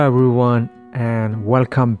Everyone, and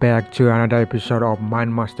welcome back to another episode of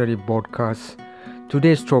Mind Mastery Podcast.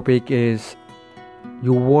 Today's topic is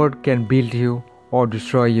your word can build you or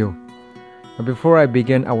destroy you. Now, before I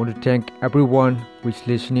begin, I want to thank everyone who is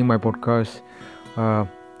listening my podcast. Uh,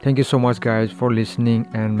 Thank you so much, guys, for listening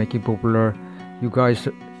and making popular. You guys'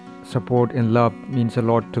 support and love means a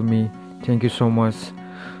lot to me. Thank you so much.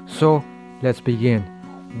 So let's begin.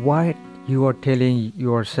 What you are telling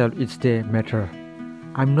yourself is the matter.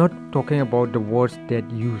 I'm not talking about the words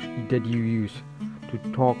that you use to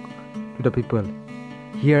talk to the people.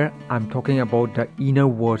 Here I'm talking about the inner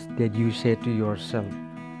words that you say to yourself.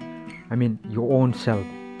 I mean your own self.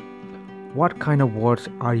 What kind of words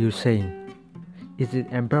are you saying? Is it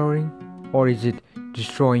empowering or is it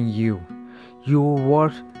destroying you? Your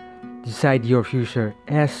words decide your future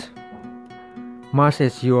as much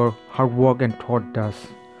as your hard work and thought does.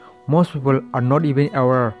 Most people are not even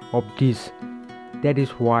aware of this. That is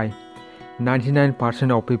why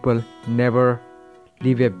 99% of people never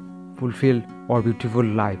live a fulfilled or beautiful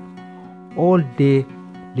life. All they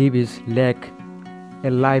live is lack,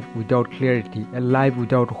 a life without clarity, a life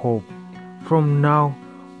without hope.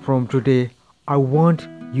 From today, I want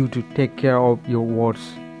you to take care of your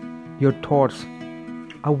words, your thoughts.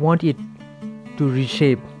 I want it to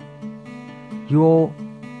reshape. Your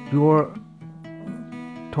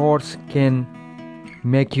thoughts can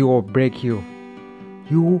make you or break you.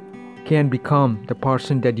 You can become the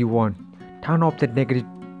person that you want. Turn off that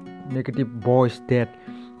negative voice, that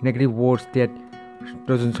negative words that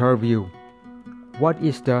doesn't serve you. What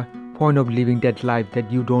is the point of living that life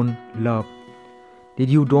that you don't love, that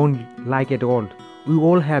you don't like at all? We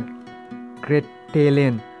all have great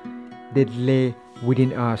talent that lay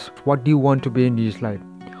within us. What do you want to be in this life?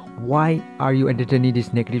 Why are you entertaining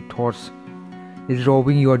these negative thoughts? It's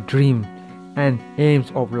robbing your dream and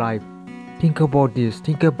aims of life. Think about this.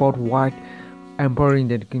 Think about what empowering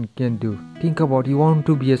that can do. Think about you want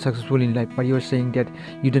to be successful in life, but you're saying that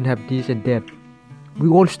you don't have this and that. We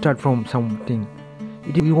all start from something.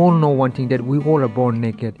 We all know one thing, that we all are born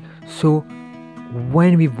naked. So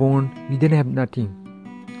when we born, we didn't have nothing.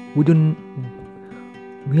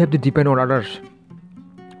 We have to depend on others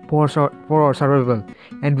for our survival,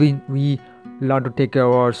 and we learn to take care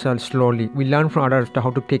of ourselves slowly. We learn from others how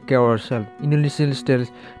to take care of ourselves. In initial stage,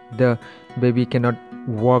 the baby cannot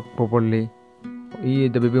walk properly. The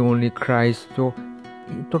baby only cries. So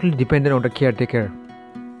totally dependent on the caretaker.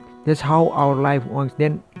 That's how our life works.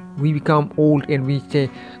 Then we become old and we say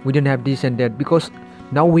we don't have this and that, because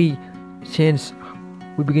now we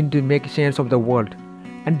begin to make sense of the world,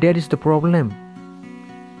 and that is the problem.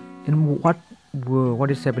 And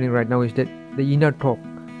what is happening right now is that the inner talk.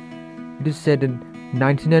 It is said that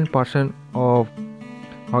 99% of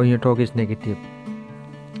our inner talk is negative.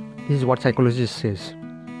 This is what psychologist says.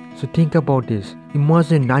 So think about this.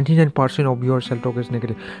 Imagine 99% of your self-talk is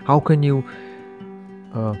negative. How can you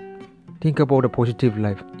think about a positive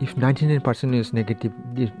life if 99% is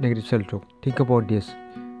negative self-talk? Think about this.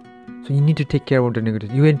 So you need to take care of the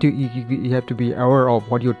negative. You have to be aware of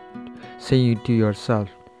what you're saying to yourself,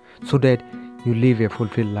 so that you live a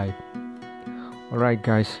fulfilled life. Alright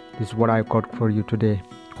guys, this is what I've got for you today.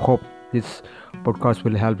 Hope this podcast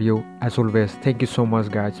will help you. As always, thank you so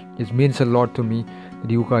much, guys. It means a lot to me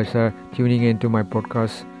that you guys are tuning into my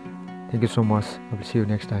podcast. Thank you so much. I will see you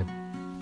next time.